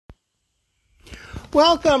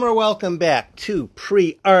Welcome back to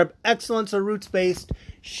Pre-Arb Excellence, a roots-based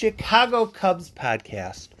Chicago Cubs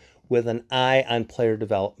podcast with an eye on player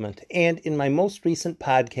development. And in my most recent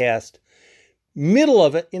podcast,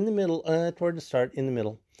 toward the start,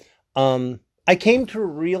 I came to a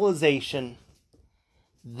realization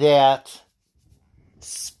that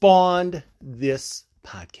spawned this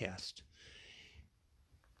podcast.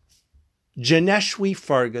 Johneshwy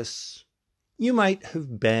Fargas, you might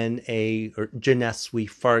have been Johneshwy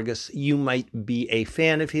Fargas, you might be a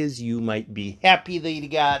fan of his, you might be happy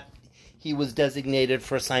that he was designated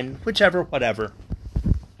for assignment, whatever.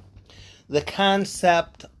 The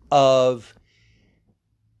concept of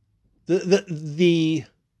the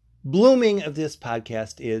blooming of this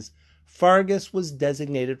podcast is Fargas was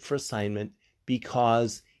designated for assignment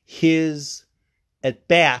because his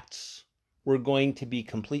at-bats were going to be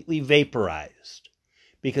completely vaporized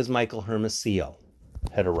because Michael Hermosillo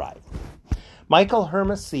had arrived. Michael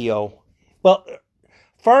Hermosillo,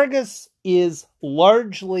 Fargas is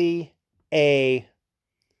largely a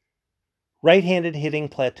right-handed hitting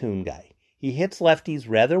platoon guy. He hits lefties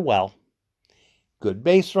rather well. Good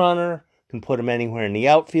base runner, can put him anywhere in the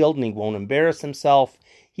outfield and he won't embarrass himself.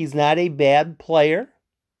 He's not a bad player.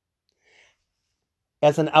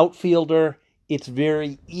 As an outfielder, it's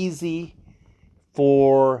very easy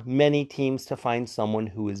for many teams to find someone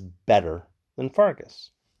who is better than Fargas.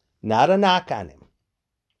 Not a knock on him.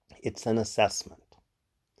 It's an assessment.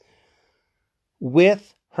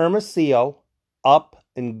 With Hermosillo up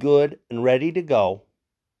and good and ready to go,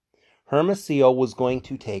 Hermosillo was going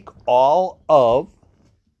to take all of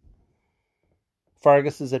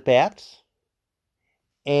Fargas's at-bats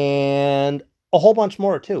and a whole bunch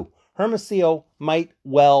more too. Hermosillo might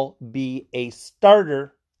well be a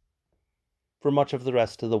starter for much of the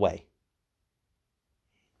rest of the way.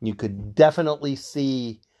 You could definitely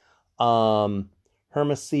see Hermosillo,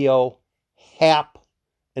 Happ,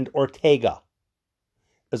 and Ortega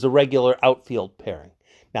as a regular outfield pairing.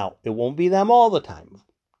 Now, it won't be them all the time.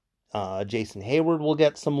 Jason Heyward will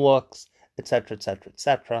get some looks, etc., etc.,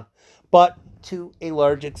 etc. But to a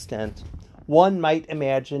large extent, one might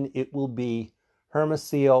imagine it will be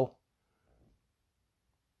Hermosillo,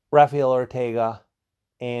 Rafael Ortega,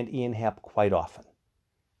 and Ian Happ quite often.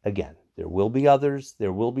 Again, there will be others,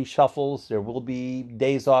 there will be shuffles, there will be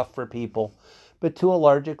days off for people, but to a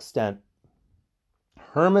large extent,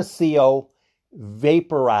 Hermosillo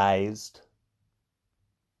vaporized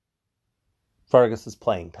Fargas's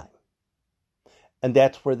playing time. And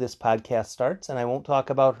that's where this podcast starts, and I won't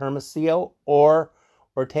talk about Hermosillo or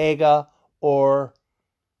Ortega or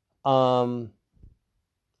Hermosillo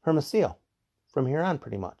from here on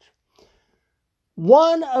pretty much.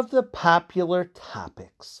 One of the popular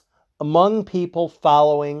topics among people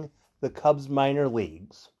following the Cubs minor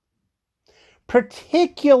leagues,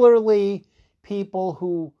 particularly people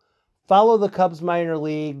who follow the Cubs minor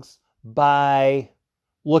leagues by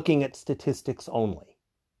looking at statistics only.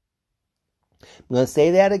 I'm going to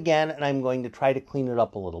say that again, and I'm going to try to clean it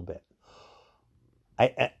up a little bit.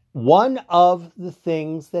 One of the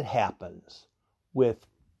things that happens with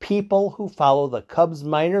people who follow the Cubs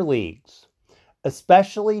minor leagues,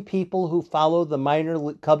 especially people who follow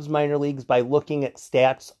the Cubs minor leagues by looking at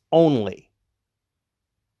stats only.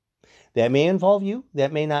 That may involve you,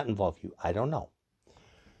 that may not involve you, I don't know.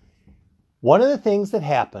 One of the things that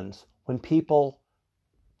happens when people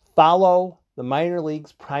follow the minor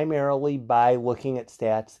leagues primarily by looking at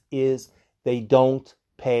stats is they don't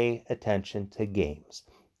pay attention to games.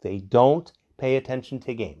 They don't pay attention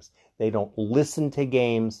to games. They don't listen to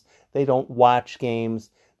games. They don't watch games.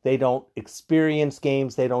 They don't experience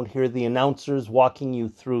games. They don't hear the announcers walking you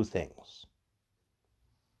through things.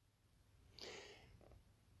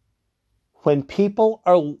 When people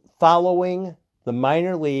are following the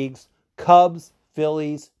minor leagues, Cubs,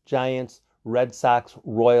 Phillies, Giants, Red Sox,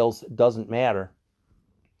 Royals, doesn't matter,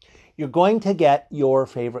 you're going to get your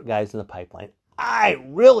favorite guys in the pipeline. I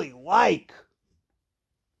really like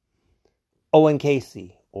Owen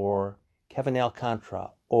Casey or Kevin Alcantara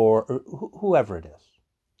or whoever it is.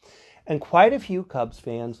 And quite a few Cubs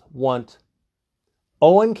fans want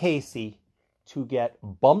Owen Casey to get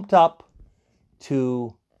bumped up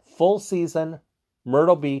to full season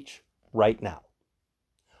Myrtle Beach right now.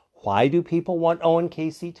 Why do people want Owen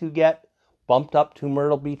Casey to get bumped up to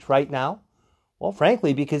Myrtle Beach right now? Well,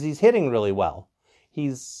 frankly, because he's hitting really well.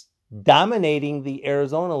 He's dominating the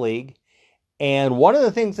Arizona League. And one of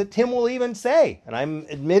the things that Tim will even say, and I'm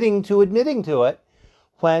admitting to it,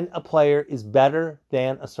 when a player is better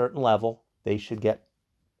than a certain level, they should get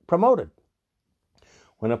promoted.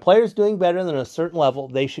 When a player is doing better than a certain level,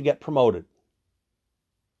 they should get promoted.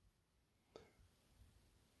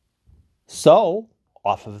 So,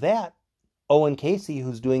 off of that, Owen Casey,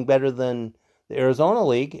 who's doing better than the Arizona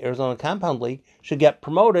League, Arizona Compound League, should get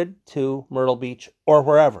promoted to Myrtle Beach or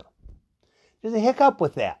wherever. There's a hiccup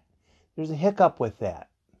with that.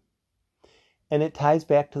 And it ties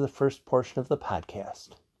back to the first portion of the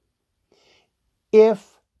podcast.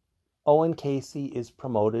 If Owen Casey is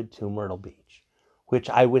promoted to Myrtle Beach, which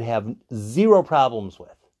I would have zero problems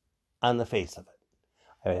with on the face of it.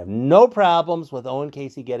 I have no problems with Owen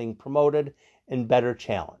Casey getting promoted and better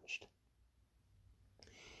challenged.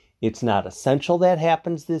 It's not essential that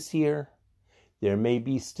happens this year. There may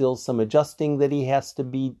be still some adjusting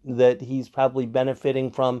that he's probably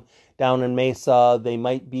benefiting from down in Mesa. They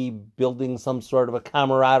might be building some sort of a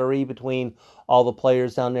camaraderie between all the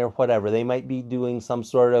players down there, whatever. They might be doing some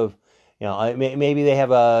sort of, maybe they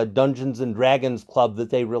have a Dungeons and Dragons club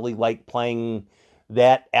that they really like playing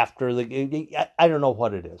that after I don't know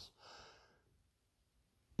what it is.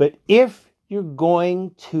 But if you're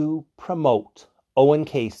going to promote Owen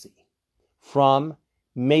Casey from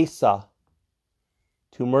Mesa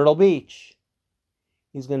to Myrtle Beach,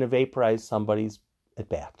 he's going to vaporize somebody's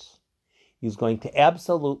at-bats. He's going to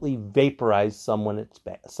absolutely vaporize someone's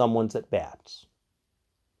at-bats.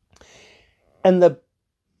 And the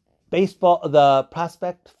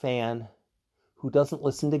prospect fan who doesn't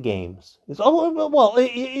listen to games is,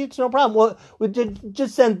 it's no problem. Well,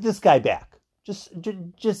 just send this guy back. Just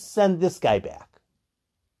send this guy back.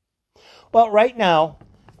 Well, right now,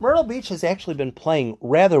 Myrtle Beach has actually been playing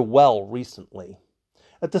rather well recently.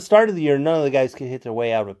 At the start of the year, none of the guys could hit their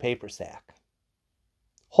way out of a paper sack.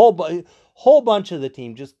 Whole bunch of the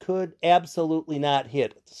team just could absolutely not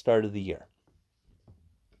hit at the start of the year.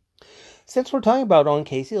 Since we're talking about Owen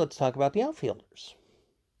Casey, let's talk about the outfielders.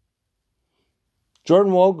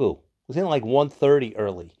 Jordan Wogu was hitting like 130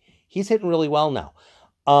 early. He's hitting really well now.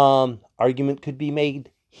 Argument could be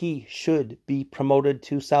made he should be promoted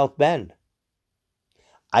to South Bend.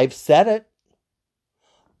 I've said it.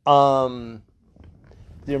 There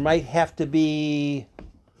might have to be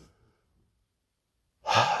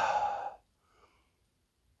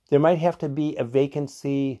a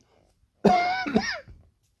vacancy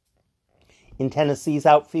in Tennessee's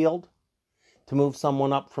outfield to move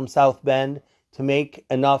someone up from South Bend to make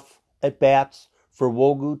enough at-bats for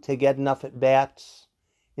Wogu to get enough at-bats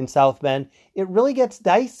in South Bend. It really gets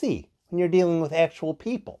dicey when you're dealing with actual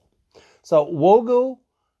people. So Wogu,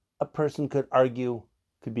 a person could argue,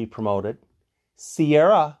 could be promoted.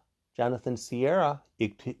 Jonathan Sierra,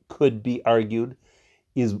 it could be argued,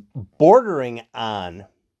 is bordering on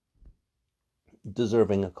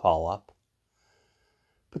deserving a call-up.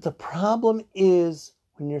 But the problem is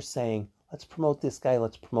when you're saying, let's promote this guy,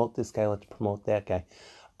 let's promote this guy, let's promote that guy.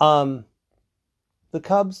 The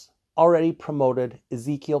Cubs already promoted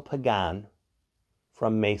Ezekiel Pagan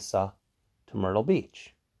from Mesa to Myrtle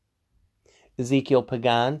Beach. Ezekiel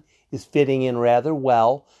Pagan is fitting in rather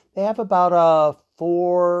well. They have about a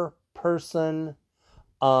 4-person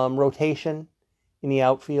rotation in the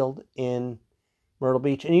outfield in Myrtle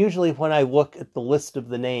Beach. And usually when I look at the list of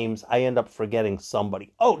the names, I end up forgetting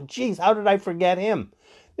somebody. Oh, geez, how did I forget him?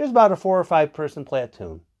 There's about a 4 or 5-person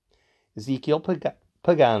platoon. Ezekiel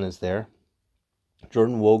Pagan is there.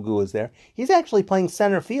 Jordan Wogu is there. He's actually playing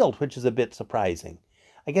center field, which is a bit surprising.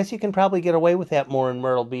 I guess you can probably get away with that more in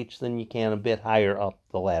Myrtle Beach than you can a bit higher up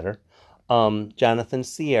the ladder. Jonathan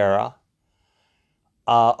Sierra.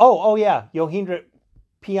 Yohendrick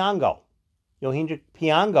Piango. Yohendrick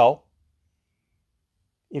Piango.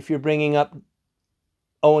 If you're bringing up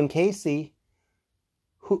Owen Casey,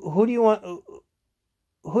 who do you want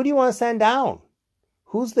to send down?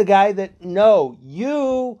 Who's the guy that, no,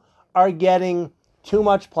 you are getting too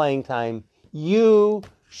much playing time. You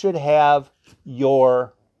should have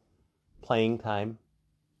your playing time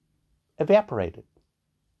evaporated,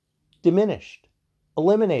 diminished,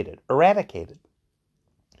 eliminated, eradicated.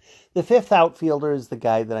 The 5th outfielder is the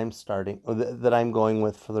guy that I'm going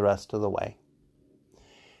with for the rest of the way.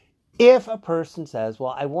 If a person says,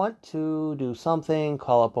 well, I want to do something,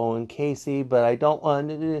 call up Owen Casey, but I don't want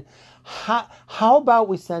to, how about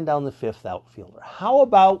we send down the 5th outfielder? How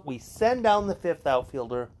about we send down the 5th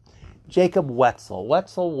outfielder, Jacob Wetzel?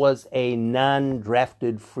 Wetzel was a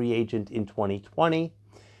non-drafted free agent in 2020.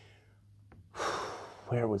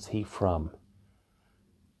 Where was he from?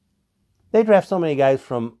 They draft so many guys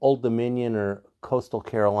from Old Dominion or Coastal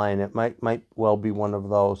Carolina. It might well be one of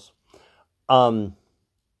those.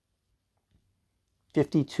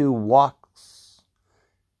 32 walks.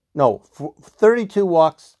 No, 32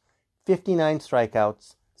 walks, 59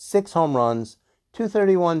 strikeouts, 6 home runs,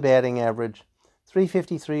 231 batting average,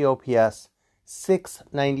 353 OPS,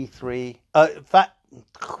 693,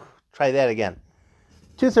 Try that again.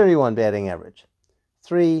 231 batting average.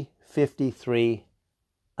 353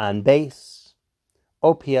 on base.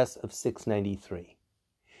 OPS of 693.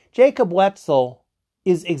 Jacob Wetzel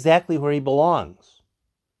is exactly where he belongs.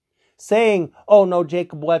 Saying, oh no,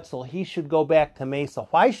 Jacob Wetzel, he should go back to Mesa.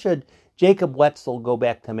 Why should Jacob Wetzel go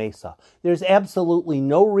back to Mesa? There's absolutely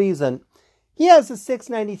no reason. He has a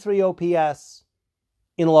 693 OPS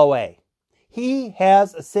in low A. He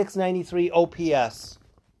has a 693 OPS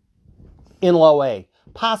in low A.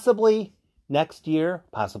 Possibly next year,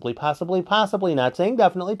 possibly, not saying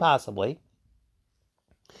definitely, possibly.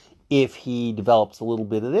 If he develops a little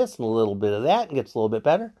bit of this and a little bit of that and gets a little bit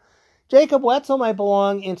better, Jacob Wetzel might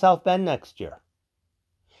belong in South Bend next year.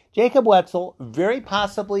 Jacob Wetzel very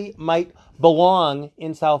possibly might belong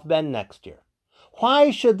in South Bend next year.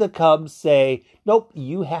 Why should the Cubs say, nope,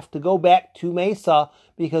 you have to go back to Mesa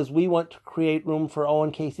because we want to create room for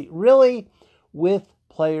Owen Caissie? Really, with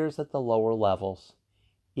players at the lower levels,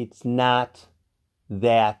 it's not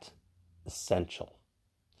that essential.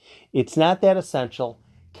 It's not that essential.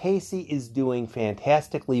 Caissie is doing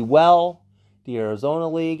fantastically well. The Arizona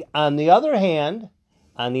League. On the other hand,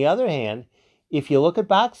 if you look at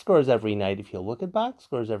box scores every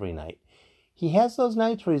night, he has those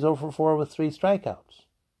nights where he's 0 for 4 with 3 strikeouts.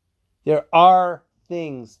 There are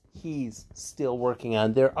things he's still working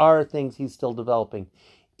on. There are things he's still developing.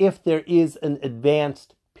 If there is an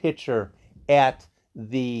advanced pitcher at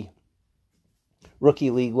the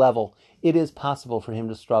rookie league level, it is possible for him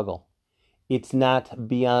to struggle. It's not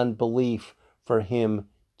beyond belief for him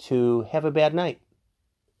to have a bad night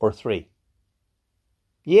or 3.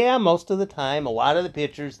 Yeah, most of the time, a lot of the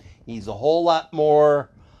pitchers, he's a whole lot more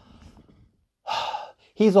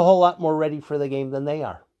ready for the game than they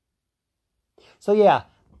are. So yeah,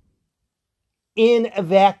 in a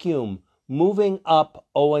vacuum, moving up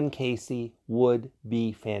Owen Caissie would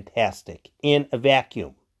be fantastic. In a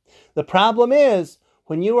vacuum. The problem is,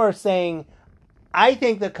 when you are saying, I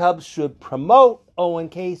think the Cubs should promote Owen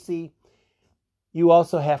Caissie, you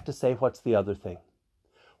also have to say, what's the other thing?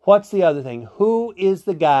 What's the other thing? Who is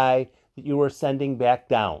the guy that you are sending back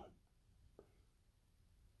down?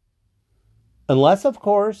 Unless, of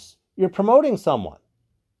course, you're promoting someone.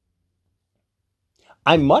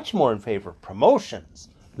 I'm much more in favor of promotions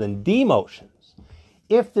than demotions.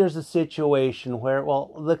 If there's a situation where,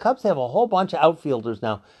 well, the Cubs have a whole bunch of outfielders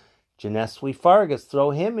now. Janeswy Fargas,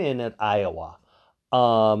 throw him in at Iowa.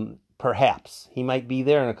 Perhaps. He might be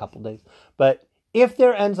there in a couple days. But if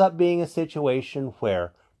there ends up being a situation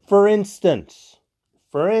where, for instance,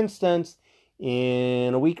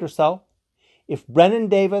 in a week or so, if Brennen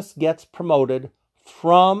Davis gets promoted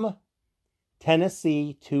from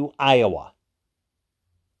Tennessee to Iowa,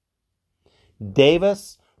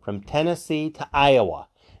 Davis from Tennessee to Iowa,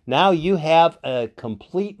 now you have a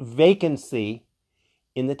complete vacancy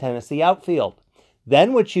in the Tennessee outfield.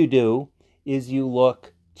 Then what you do is you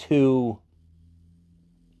look to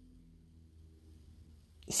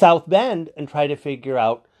South Bend and try to figure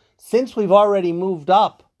out, since we've already moved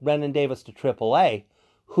up Brennen Davis to AAA,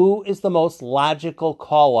 who is the most logical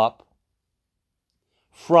call-up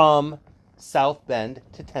from South Bend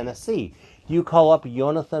to Tennessee? Do you call up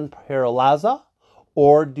Jonathan Perlaza,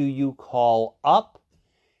 or do you call up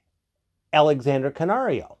Alexander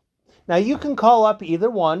Canario? Now, you can call up either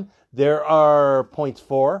one. There are points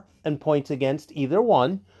for and points against either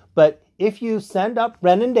one. But if you send up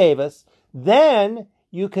Brennen Davis, then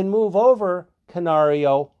you can move over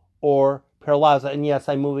Canario or Perlaza. And yes,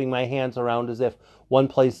 I'm moving my hands around as if one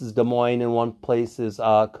place is Des Moines and one place is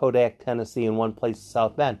Kodak, Tennessee, and one place is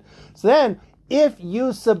South Bend. So then, if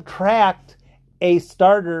you subtract a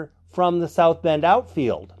starter from the South Bend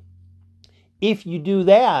outfield, if you do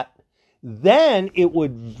that, then it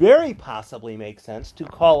would very possibly make sense to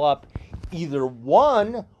call up either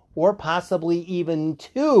one or possibly even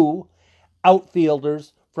 2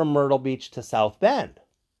 outfielders from Myrtle Beach to South Bend.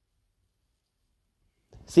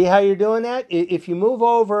 See how you're doing that? If you move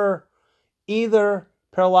over either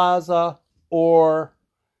Perlaza or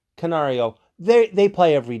Canario, they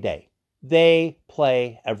play every day. They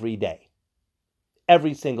play every day.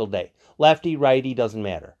 Every single day. Lefty, righty, doesn't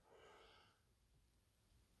matter.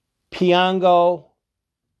 Piango,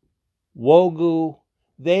 Wogu,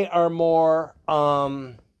 they are more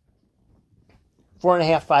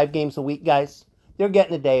 4.5, 5 games a week, guys. They're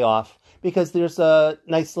getting a day off because there's a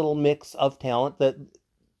nice little mix of talent that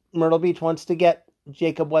Myrtle Beach wants to get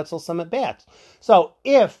Jacob Wetzel some at-bats. So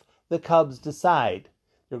if the Cubs decide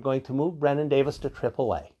they're going to move Brennen Davis to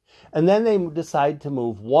AAA, and then they decide to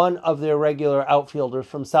move one of their regular outfielders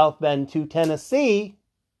from South Bend to Tennessee,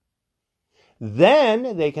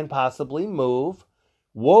 then they can possibly move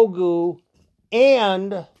Wogu,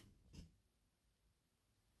 and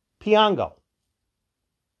Piango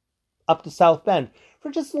up to South Bend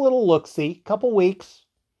for just a little look-see, couple weeks,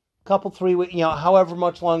 3 weeks, however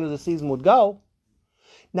much longer the season would go.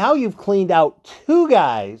 Now you've cleaned out 2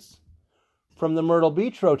 guys from the Myrtle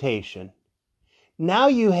Beach rotation. Now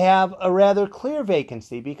you have a rather clear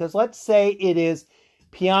vacancy because let's say it is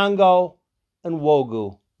Piango and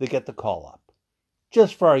Wogu that get the call-up.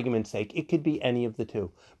 Just for argument's sake, it could be any of the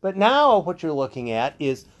 2. But now what you're looking at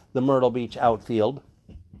is the Myrtle Beach outfield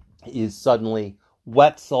is suddenly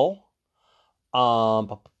Wetzel. I'm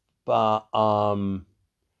going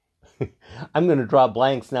to draw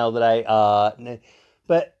blanks now that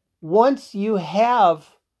but once you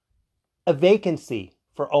have a vacancy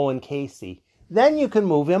for Owen Casey, then you can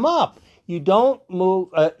move him up. You don't move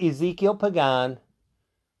Ezekiel Pagan,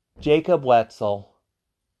 Jacob Wetzel,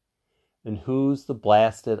 and who's the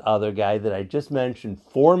blasted other guy that I just mentioned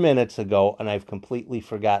 4 minutes ago, and I've completely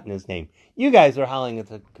forgotten his name. You guys are howling at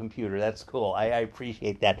the computer. That's cool. I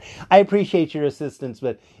appreciate that. I appreciate your assistance,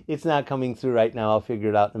 but it's not coming through right now. I'll figure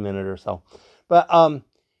it out in a minute or so. But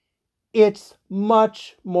it's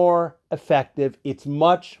much more effective. It's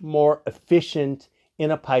much more efficient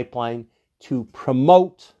in a pipeline to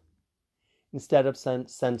promote instead of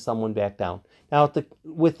send someone back down. Now,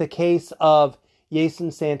 with the case of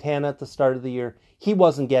Jason Santana at the start of the year, he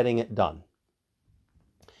wasn't getting it done.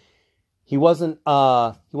 He wasn't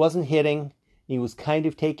hitting. He was kind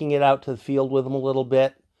of taking it out to the field with him a little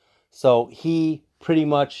bit. So he pretty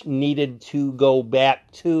much needed to go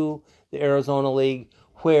back to the Arizona League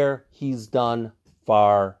where he's done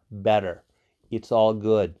far better. It's all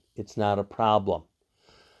good. It's not a problem.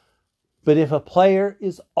 But if a player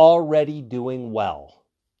is already doing well,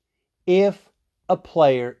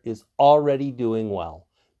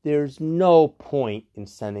 there's no point in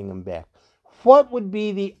sending him back. What would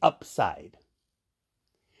be the upside?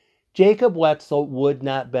 Jacob Wetzel would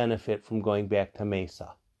not benefit from going back to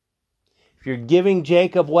Mesa. If you're giving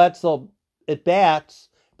Jacob Wetzel at bats,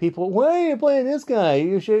 people, why are you playing this guy?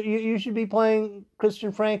 You should be playing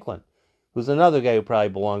Christian Franklin, who's another guy who probably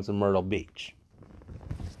belongs in Myrtle Beach.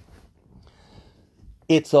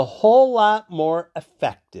 It's a whole lot more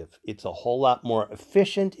effective. It's a whole lot more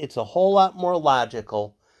efficient. It's a whole lot more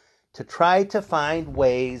logical to try to find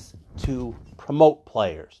ways to promote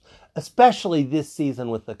players, especially this season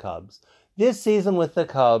with the Cubs. This season with the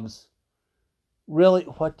Cubs, really,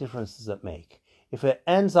 what difference does it make? If it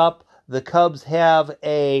ends up the Cubs have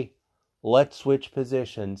let's switch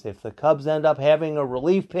positions. If the Cubs end up having a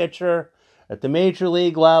relief pitcher at the major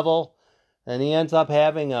league level, and he ends up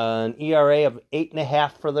having an ERA of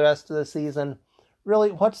 8.5 for the rest of the season,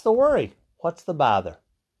 really, what's the worry? What's the bother?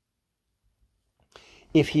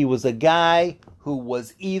 If he was a guy who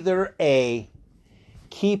was either a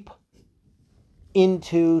keep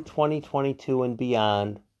into 2022 and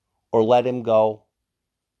beyond, or let him go,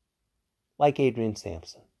 like Adrian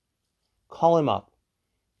Sampson, call him up,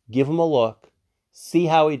 give him a look, see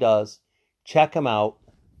how he does, check him out,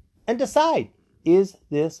 and decide. Is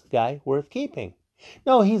this guy worth keeping?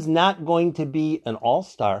 No, he's not going to be an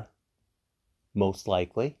all-star, most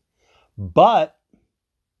likely, but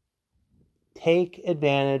take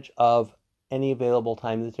advantage of any available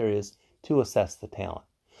time that there is to assess the talent.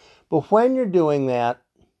 But when you're doing that,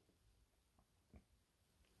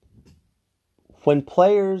 when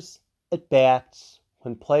players at bats,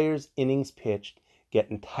 when players innings pitched get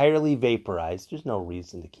entirely vaporized, there's no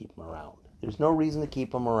reason to keep them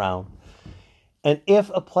around. And if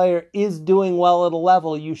a player is doing well at a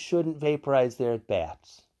level, you shouldn't vaporize their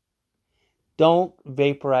at-bats. Don't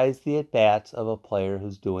vaporize the at-bats of a player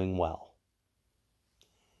who's doing well.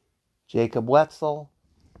 Jacob Wetzel,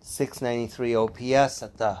 693 OPS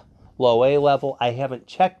at the low A level. I haven't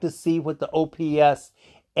checked to see what the OPS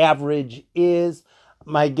average is.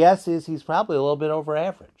 My guess is he's probably a little bit over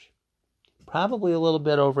average.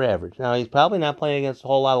 Now, he's probably not playing against a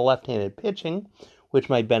whole lot of left-handed pitching, which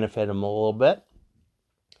might benefit him a little bit.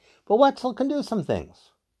 But Wetzel can do some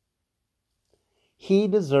things. He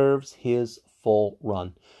deserves his full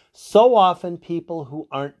run. So often people who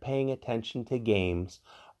aren't paying attention to games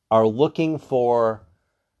are looking for,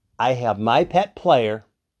 I have my pet player,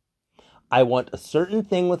 I want a certain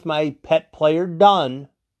thing with my pet player done,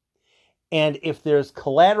 and if there's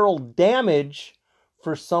collateral damage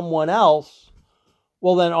for someone else,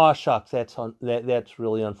 well then, aw shucks, that's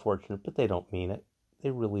really unfortunate, but they don't mean it.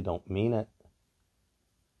 They really don't mean it.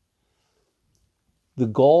 The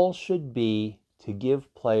goal should be to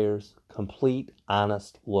give players complete,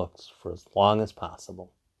 honest looks for as long as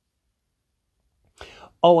possible.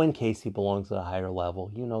 Owen Casey belongs at a higher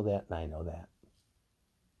level. You know that, and I know that.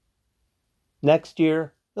 Next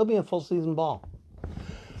year, he'll be in full season ball.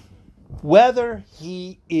 Whether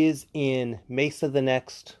he is in Mesa the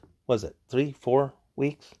next, 3-4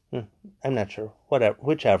 weeks? I'm not sure.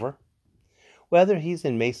 Whichever. Whether he's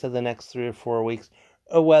in Mesa the next 3 or 4 weeks,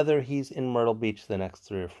 or whether he's in Myrtle Beach the next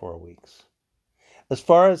 3 or 4 weeks. As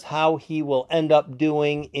far as how he will end up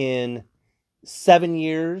doing in 7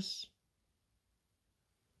 years,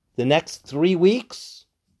 the next 3 weeks,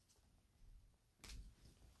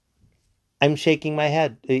 I'm shaking my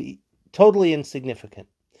head. Totally insignificant.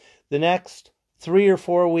 The next 3 or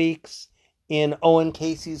 4 weeks in Owen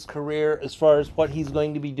Casey's career, as far as what he's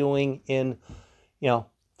going to be doing in, 5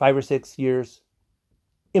 or 6 years,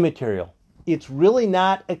 immaterial. It's really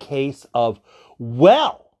not a case of,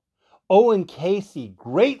 well, Owen Casey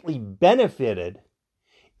greatly benefited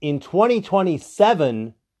in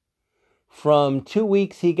 2027 from 2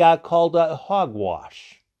 weeks he got called a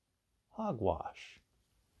hogwash. Hogwash.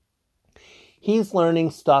 He's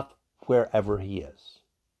learning stuff wherever he is.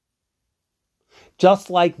 Just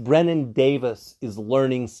like Brennan Davis is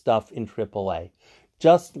learning stuff in AAA.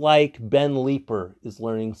 Just like Ben Leeper is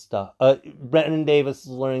learning stuff. Brennan Davis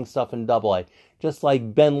is learning stuff in AA. Just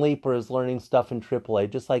like Ben Leeper is learning stuff in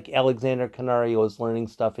AAA. Just like Alexander Canario is learning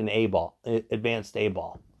stuff in A-ball, advanced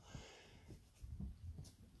A-ball.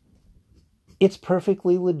 It's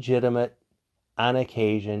perfectly legitimate on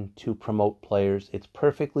occasion to promote players. It's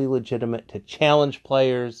perfectly legitimate to challenge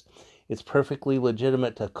players. It's perfectly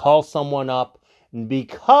legitimate to call someone up. And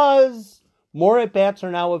because more at-bats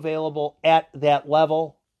are now available at that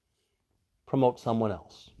level, promote someone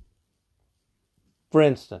else. For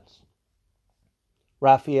instance,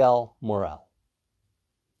 Rafael Morel.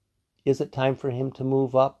 Is it time for him to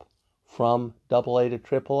move up from AA to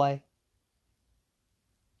AAA?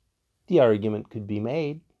 The argument could be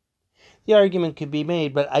made.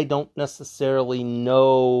 But I don't necessarily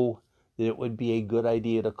know that it would be a good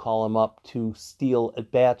idea to call him up to steal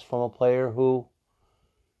at-bats from a player who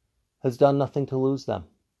has done nothing to lose them.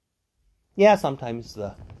 Yeah, sometimes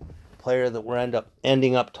the player that we're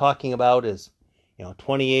ending up talking about is,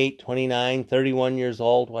 28, 29, 31 years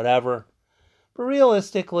old, whatever. But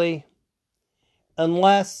realistically,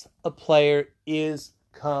 unless a player is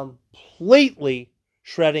completely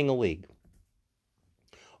shredding a league,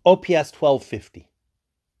 OPS 1250,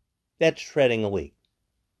 that's shredding a league.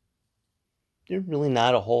 There's really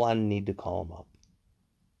not a whole lot of need to call him up.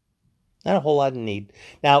 Not a whole lot of need.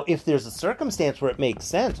 Now, if there's a circumstance where it makes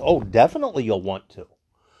sense, definitely you'll want to.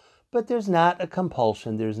 But there's not a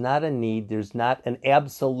compulsion. There's not a need. There's not an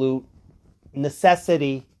absolute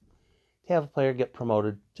necessity to have a player get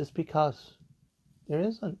promoted just because. There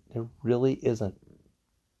isn't. There really isn't.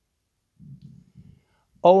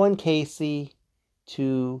 Owen Casey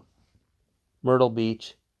to Myrtle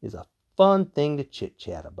Beach is a fun thing to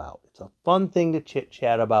chit-chat about. It's a fun thing to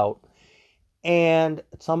chit-chat about. And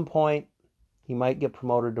at some point, he might get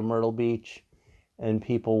promoted to Myrtle Beach, and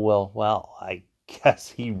people will, I guess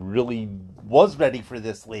he really was ready for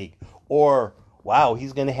this league. Or, wow,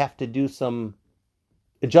 he's going to have to do some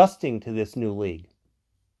adjusting to this new league.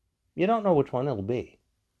 You don't know which one it'll be.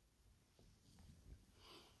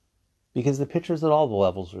 Because the pitchers at all the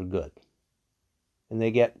levels are good. And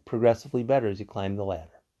they get progressively better as you climb the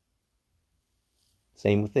ladder.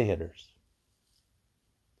 Same with the hitters.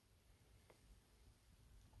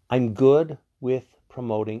 I'm good with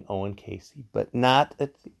promoting Owen Casey, but not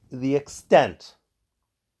at the extent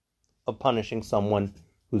of punishing someone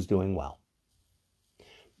who's doing well.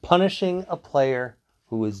 Punishing a player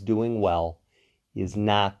who is doing well is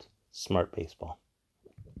not smart baseball.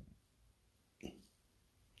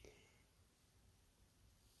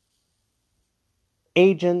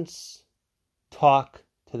 Agents talk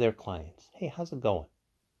to their clients. Hey, how's it going?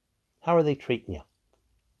 How are they treating you?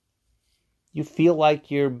 You feel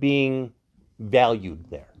like you're being valued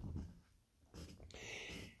there.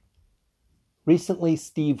 Recently,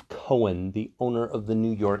 Steve Cohen, the owner of the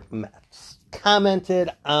New York Mets, commented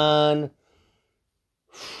on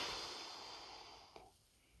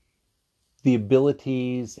the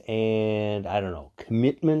abilities and,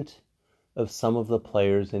 commitment of some of the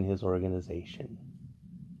players in his organization.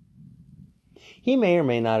 He may or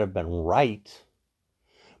may not have been right,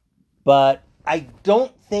 but I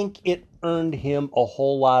don't think it earned him a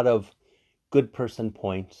whole lot of good person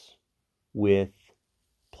points with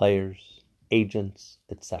players, agents,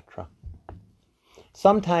 etc.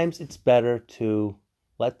 Sometimes it's better to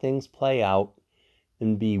let things play out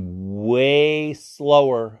and be way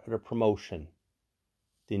slower at a promotion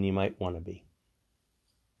than you might want to be.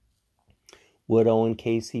 Would Owen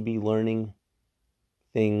Casey be learning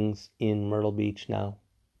things in Myrtle Beach now?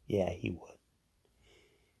 Yeah, he would.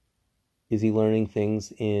 Is he learning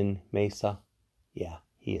things in Mesa? Yeah,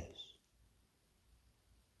 he is.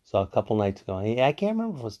 Saw a couple nights ago. I can't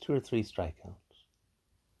remember if it was 2 or 3 strikeouts.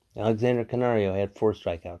 Alexander Canario had 4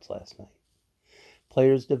 strikeouts last night.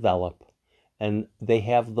 Players develop, and they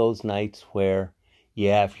have those nights where,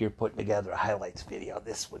 yeah, if you're putting together a highlights video,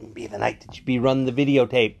 this wouldn't be the night that you'd be running the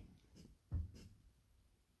videotape.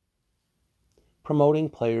 Promoting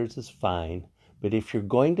players is fine, but if you're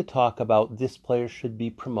going to talk about this player should be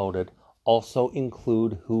promoted, also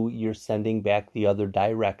include who you're sending back the other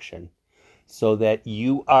direction so that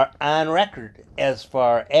you are on record as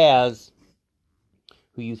far as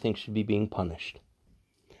who you think should be being punished.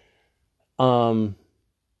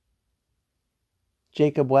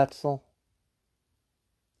 Jacob Wetzel,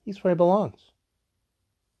 he's where he belongs.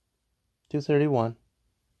 231.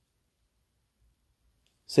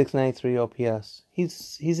 693 OPS.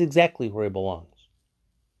 He's exactly where he belongs.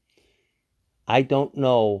 I don't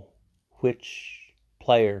know which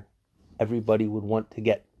player everybody would want to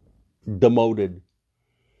get demoted,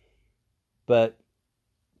 but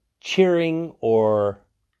cheering or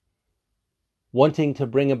wanting to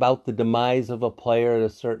bring about the demise of a player at a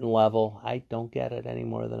certain level, I don't get it any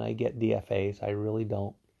more than I get DFAs. I really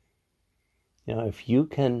don't. You know, if you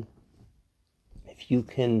can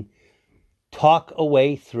talk a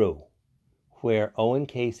way through where Owen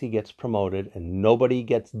Casey gets promoted and nobody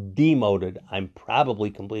gets demoted, I'm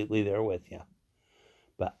probably completely there with you.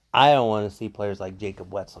 But I don't want to see players like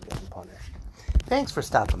Jacob Wetzel getting punished. Thanks for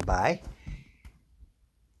stopping by.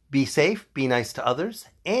 Be safe, be nice to others,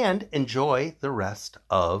 and enjoy the rest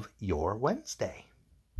of your Wednesday.